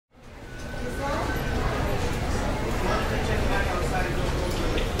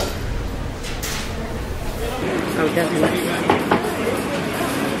it doesn't.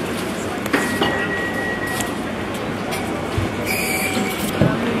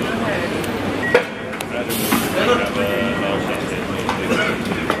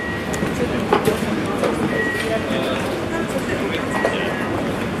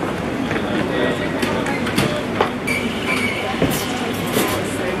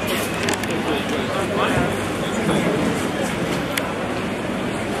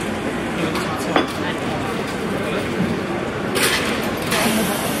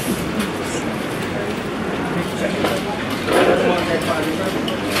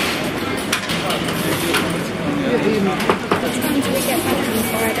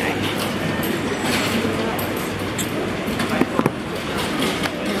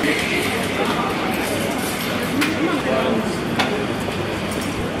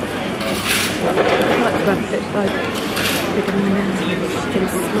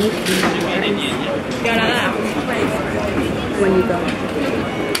 When you go.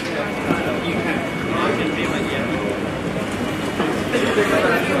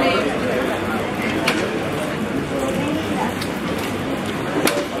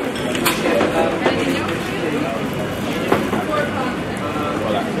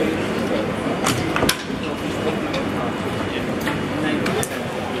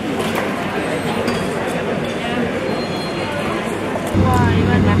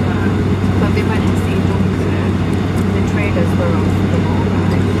 But we went to see the traders were off the mall,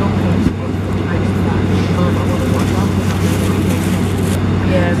 right? Doctors were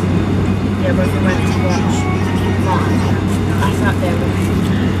yeah, but we went to watch that. I sat there with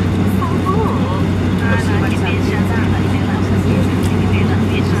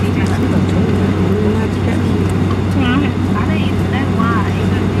I don't even know why.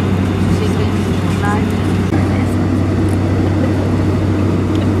 She liked it.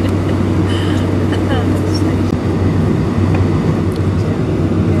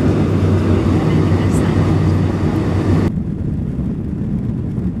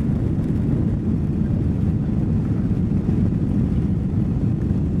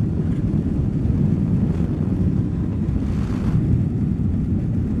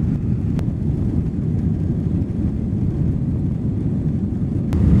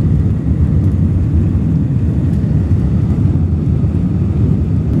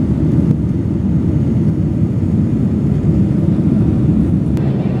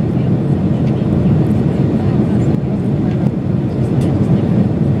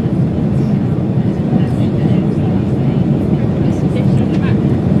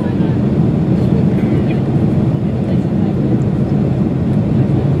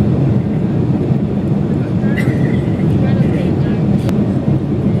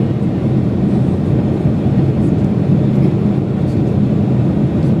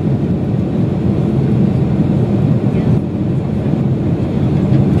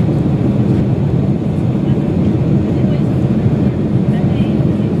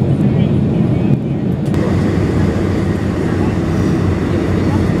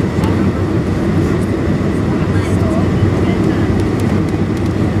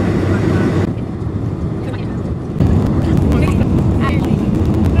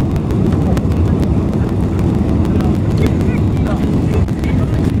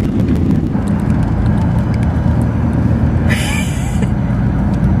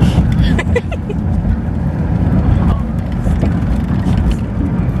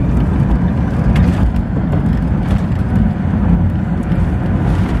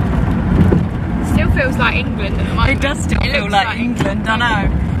 It does still feel like England, I know.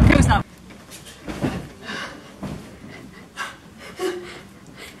 It feels like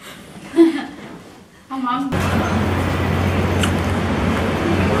oh, Mum.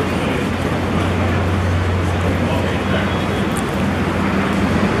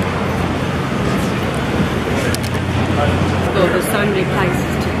 oh, there's so many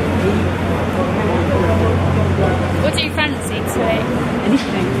places to go. What do you fancy to eat?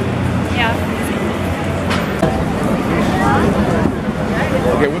 Anything. Yeah.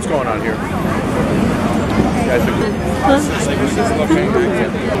 Okay, what's going on here? Guys, this is looking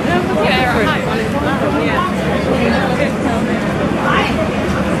good.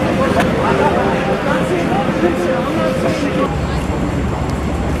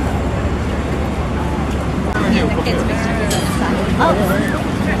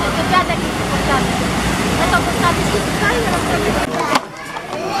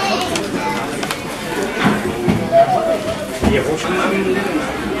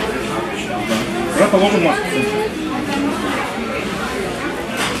 Давай положим маску.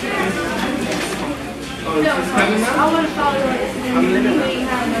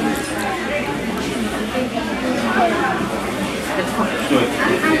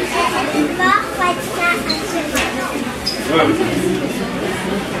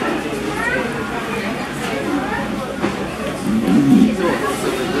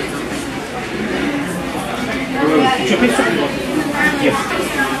 Еще пиццу? Yes.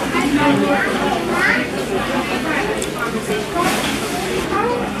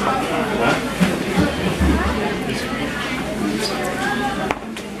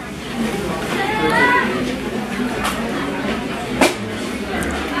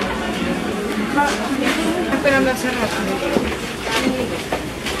 Esperando a cerrar.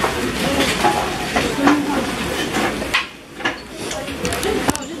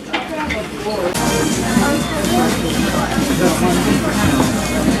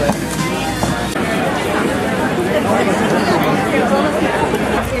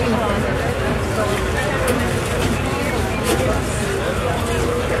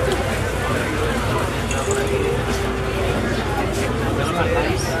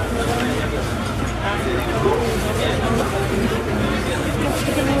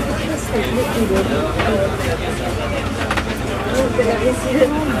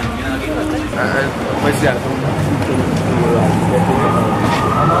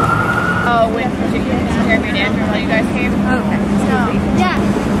 Oh, with Jeremy and Andrew while you guys came? Okay. Yeah.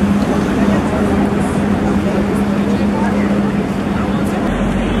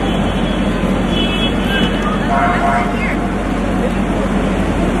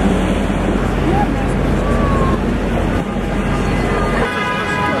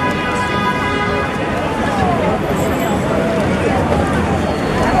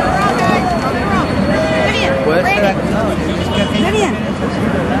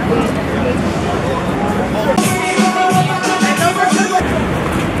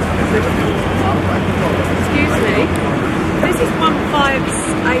 Excuse me. This is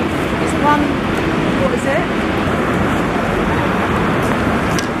 158. It's one. What is it?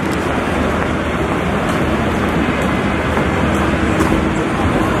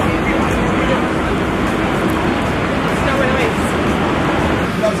 No, wait, wait.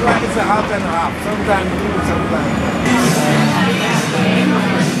 That's like it's a half and half. Sometimes blue, sometimes.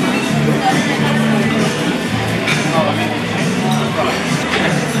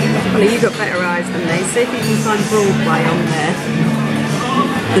 Well, you got better eyes than me. See if you can find Broadway on there.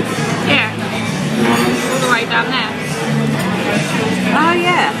 Yeah. All the way down there. Oh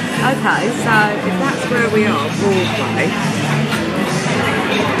yeah. Okay, so if that's where we are, Broadway.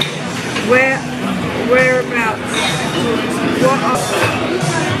 Whereabouts? What are...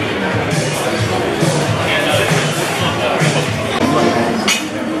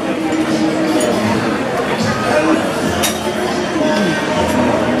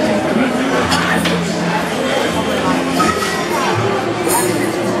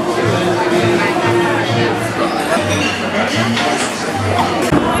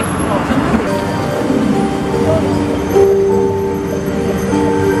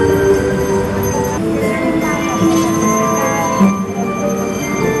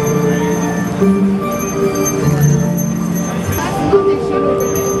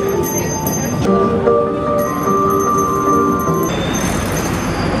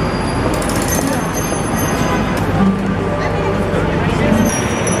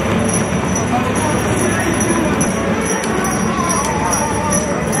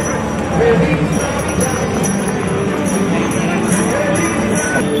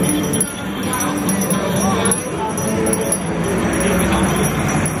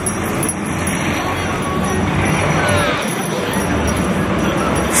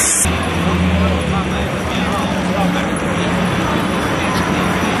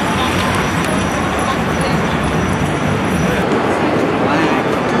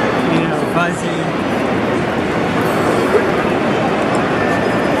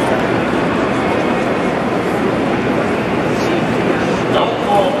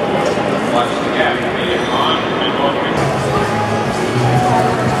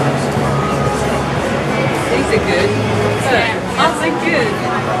 These are good. Yeah. Aren't they good?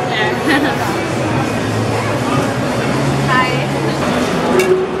 Yeah. Hi.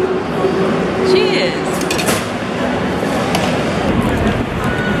 Cheers.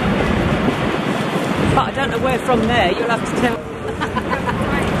 But I don't know where from there. You'll have to tell.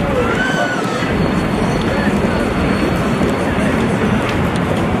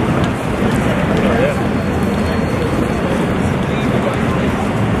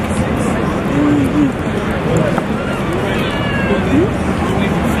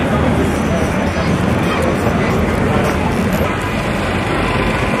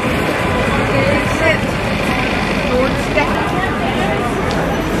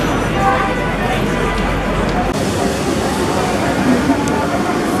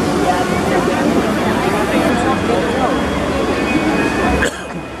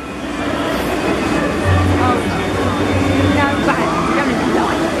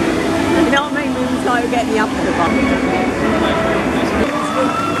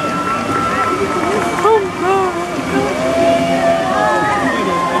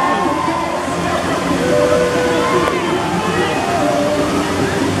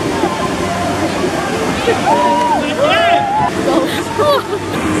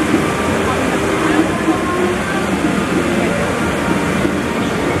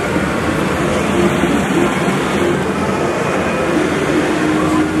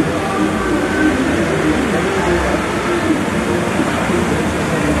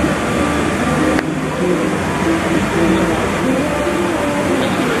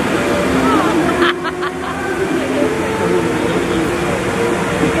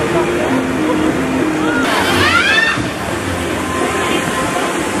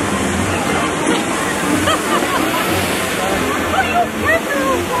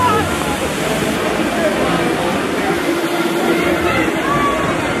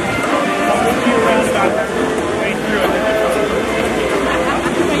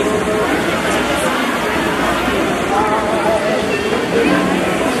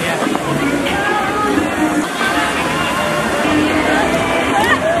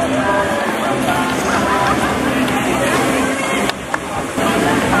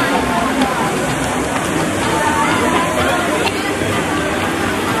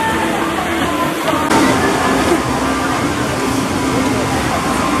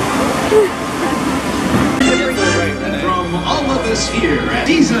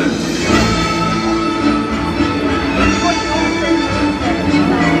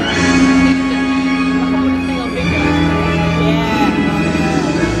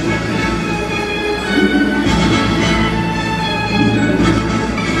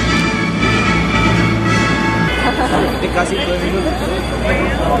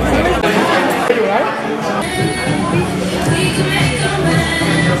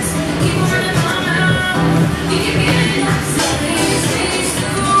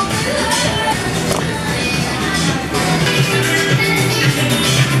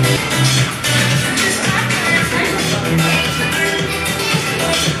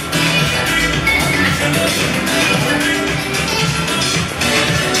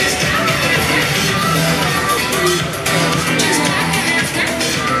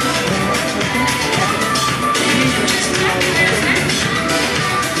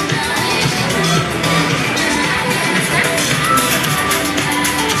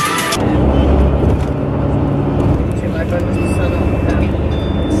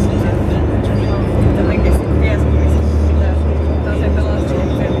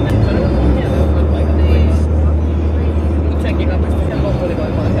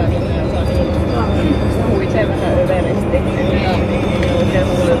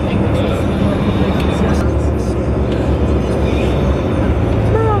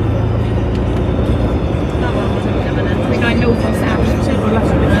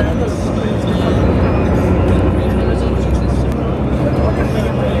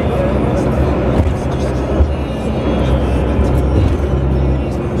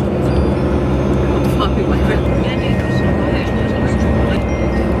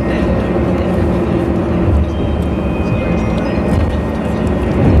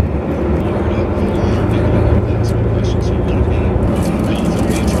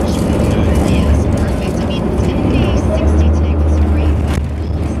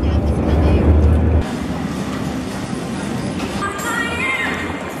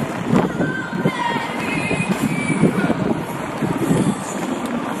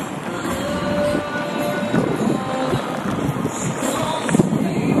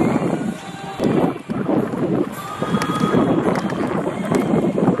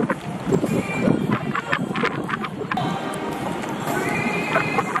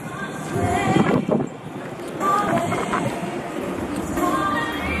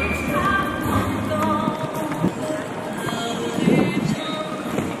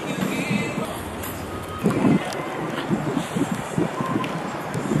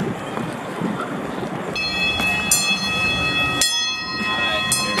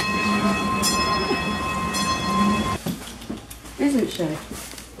 Isn't she? You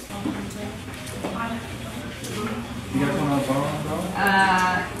guys want to borrow?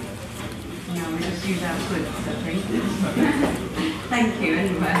 No, we just use our goods, I think. Thank you,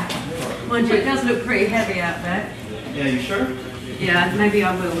 anyway. Mind you, it does look pretty heavy out there. Yeah, you sure? Yeah, maybe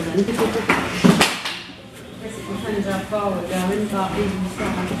I will then. I guess it depends how far we're going, but even so.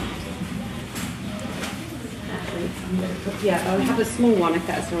 Actually, I'm going to put, yeah, I'll have a small one if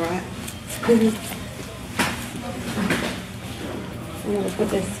that's alright. I'm going to put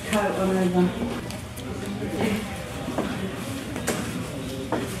this coat on over. Okay.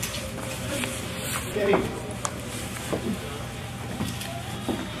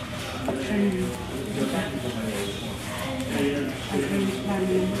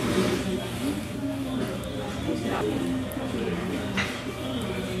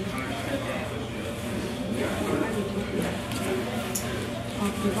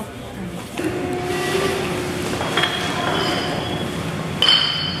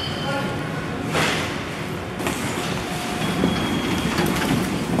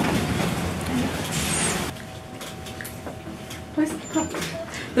 Where's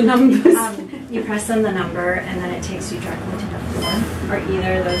the numbers? You press on the number and then it takes you directly to the floor. Or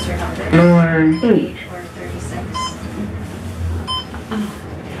either of those are numbered. 8 or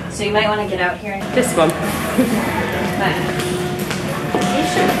 36. So you might want to get out here and This one. But You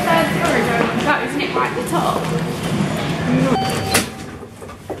should have third floor going go, isn't it right at the top?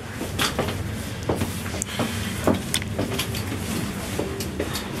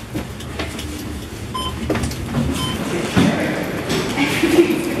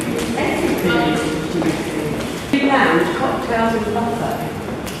 Cocktails with butter.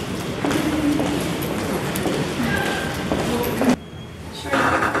 Sure.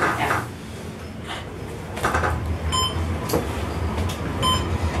 Yeah.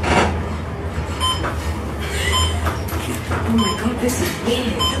 oh my god, this is big.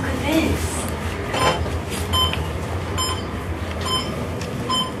 Look at this.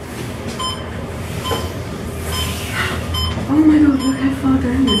 Oh my god, look how far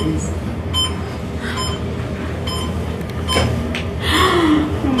down it is.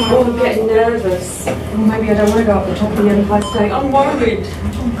 Oh, I'm getting nervous. Oh, maybe I don't want to go up the top of the Empire State. I'm worried.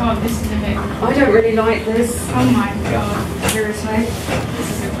 Oh god, this is a bit. I don't really like this. Oh my god, Seriously.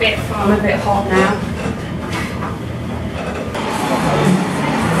 this is a bit I'm far. a bit hot now.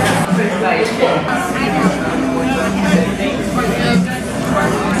 You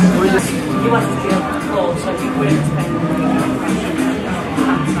want to feel full, so you wouldn't spend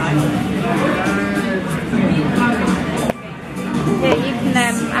yeah, you can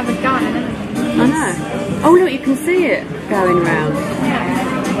have a garden, isn't it? I know. Oh look, you can see it going round.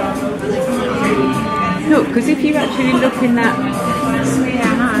 Look, because if you actually look in that... Yeah, I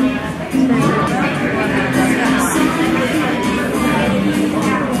know.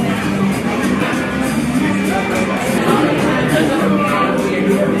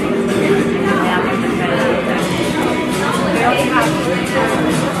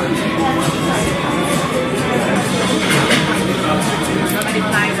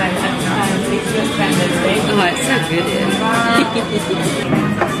 Oh, it's so good here.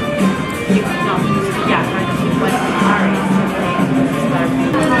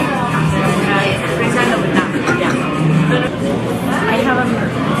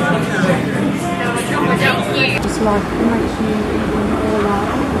 Just like it makes you all out.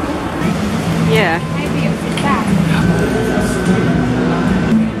 Yeah. Maybe it was that.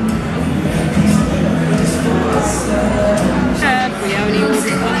 We only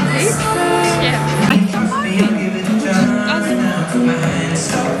ordered one pizza. Yeah.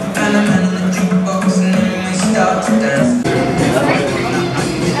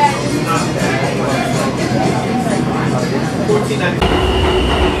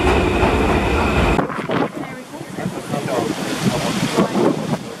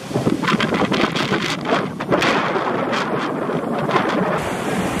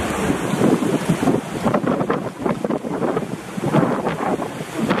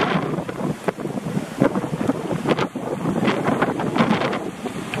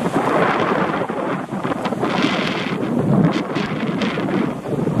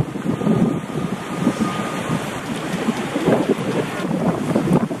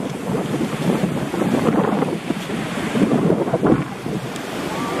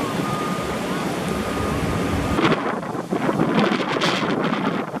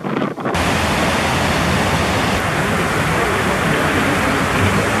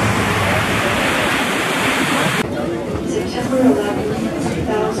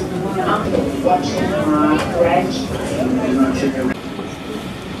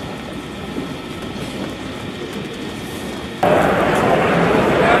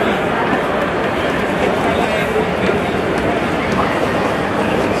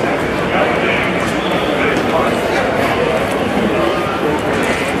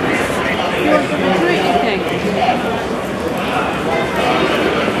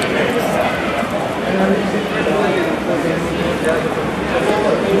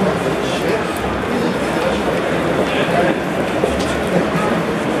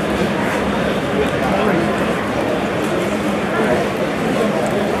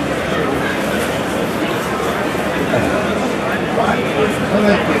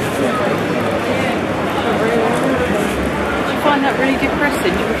 Find that really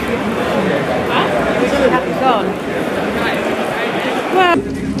depressing.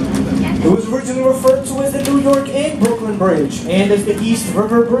 It was originally referred to as the New York and Brooklyn Bridge and as the East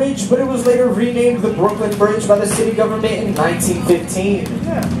River Bridge, but it was later renamed the Brooklyn Bridge by the city government in 1915.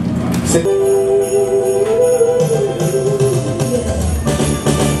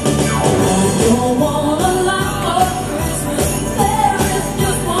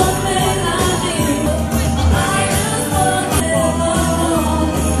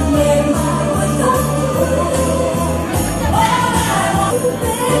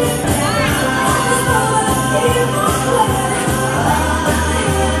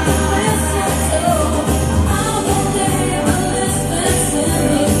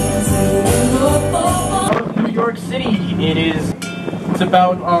 It's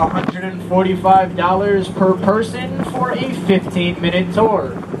about $145 per person for a 15-minute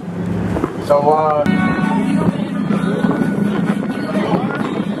tour. So,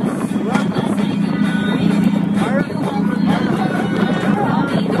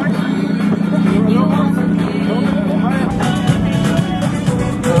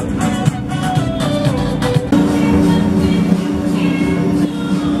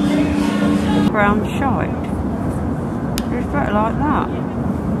 Brown shite. It's better like that.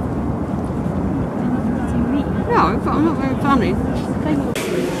 No, I'm not very funny.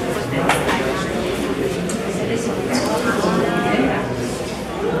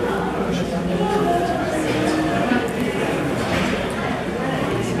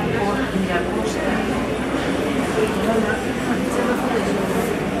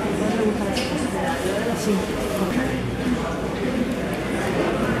 ¿Sí?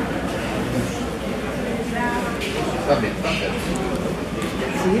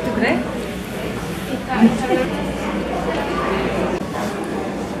 ¿Tú crees?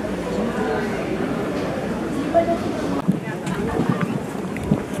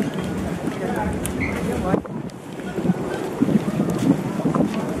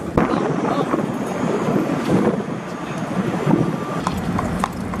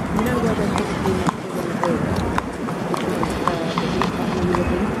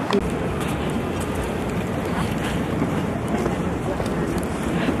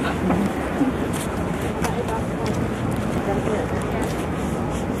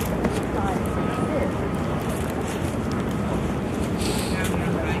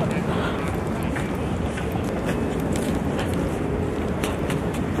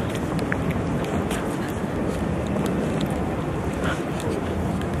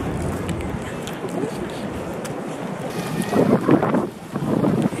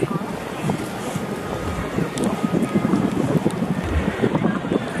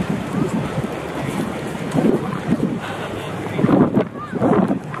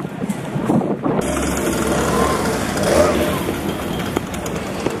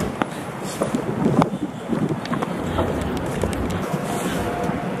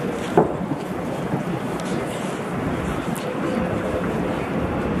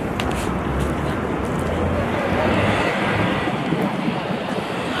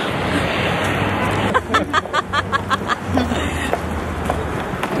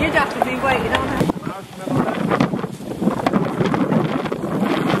 You'd have to be waiting on her.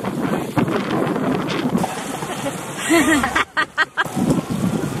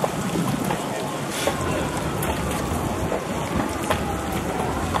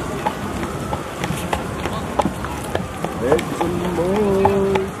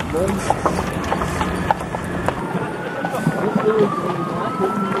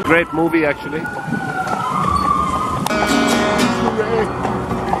 Great movie, actually.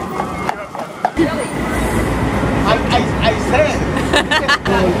 I said.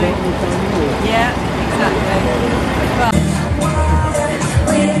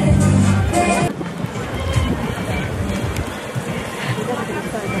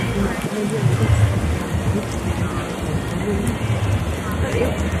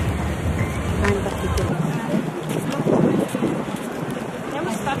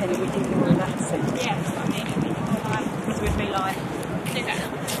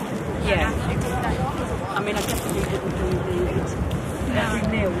 Yeah, I mean, I definitely wouldn't do the every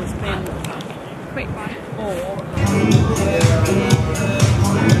meal was been quick or